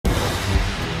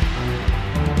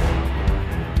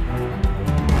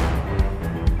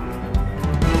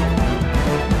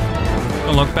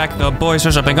look back, the boys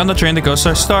are jumping on the train. The ghosts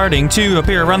are starting to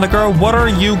appear around the girl. What are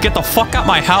you? Get the fuck out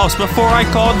my house before I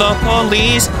call the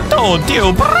police. Don't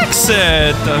do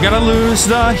Brexit. Gotta lose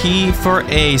the heat for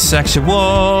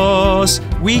asexuals.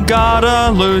 We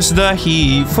gotta lose the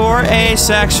heat for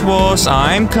asexuals.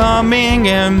 I'm coming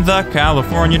in the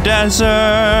California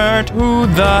desert. Who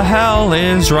the hell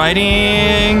is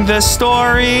writing this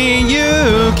story?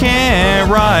 You can't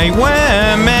write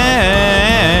women.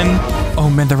 Oh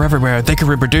man, they're everywhere. They can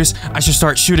reproduce. I should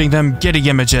start shooting them Getty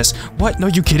images. What? No,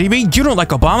 you kidding me? You don't like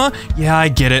Obama? Yeah, I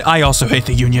get it. I also hate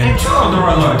the union.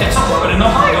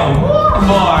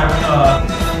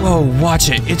 Whoa, watch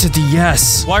it. It's a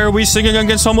DS. Why are we singing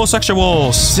against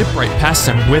homosexuals? Zip right past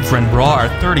him with Renrar,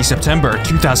 30 September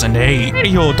 2008. Hey,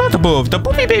 yo, don't move. The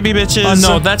poopy baby bitches.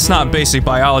 No, that's not basic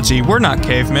biology. We're not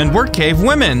cavemen. We're cave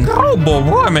women. Global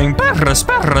warming. Paris.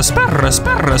 Hey,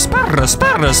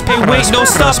 wait, no,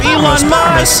 stop. Elon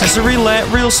Musk. As a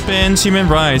real spins, human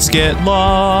rights get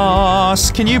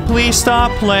lost. Can you please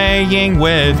stop playing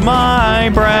with my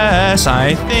breasts?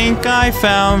 I think I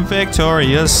found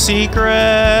Victoria's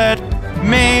Secret.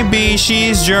 Maybe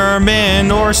she's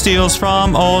German or steals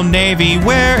from Old Navy.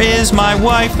 Where is my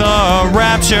wife? The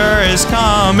rapture is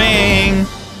coming.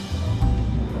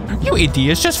 You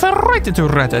idiots just fell right into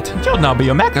Reddit. You'll now be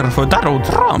a maker for Donald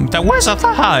Trump that wears off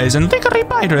the highs and legally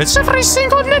pirates every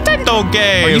single Nintendo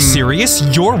game. Are you serious?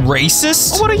 You're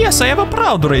racist? Oh, well, yes, I have a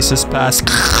proud racist past.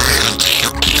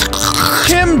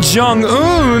 Kim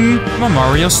Jong-un! Come on,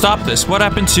 Mario, stop this. What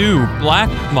happened to Black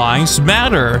Lives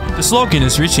Matter? The slogan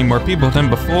is reaching more people than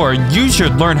before. You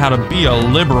should learn how to be a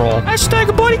liberal.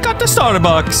 Hashtag boycott the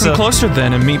Starbucks. Come closer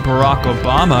then and meet Barack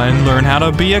Obama and learn how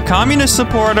to be a communist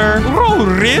supporter. Oh,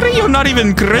 really? You're not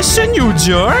even Christian, you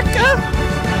jerk?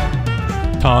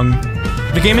 Tongue.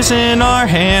 The game is in our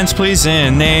hands. Please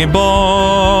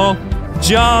enable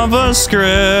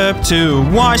JavaScript to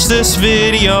watch this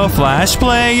video. Flash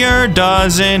Player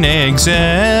doesn't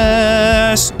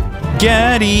exist.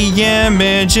 Getty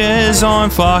images on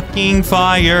fucking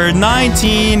fire.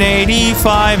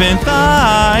 1985 in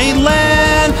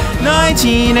Thailand.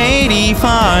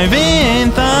 1985 in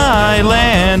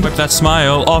Thailand. Wipe that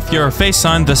smile off your face,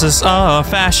 son. This is a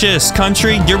fascist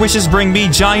country. Your wishes bring me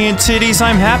giant titties.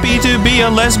 I'm happy to be a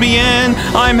lesbian.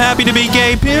 I'm happy to be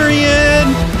gay, period.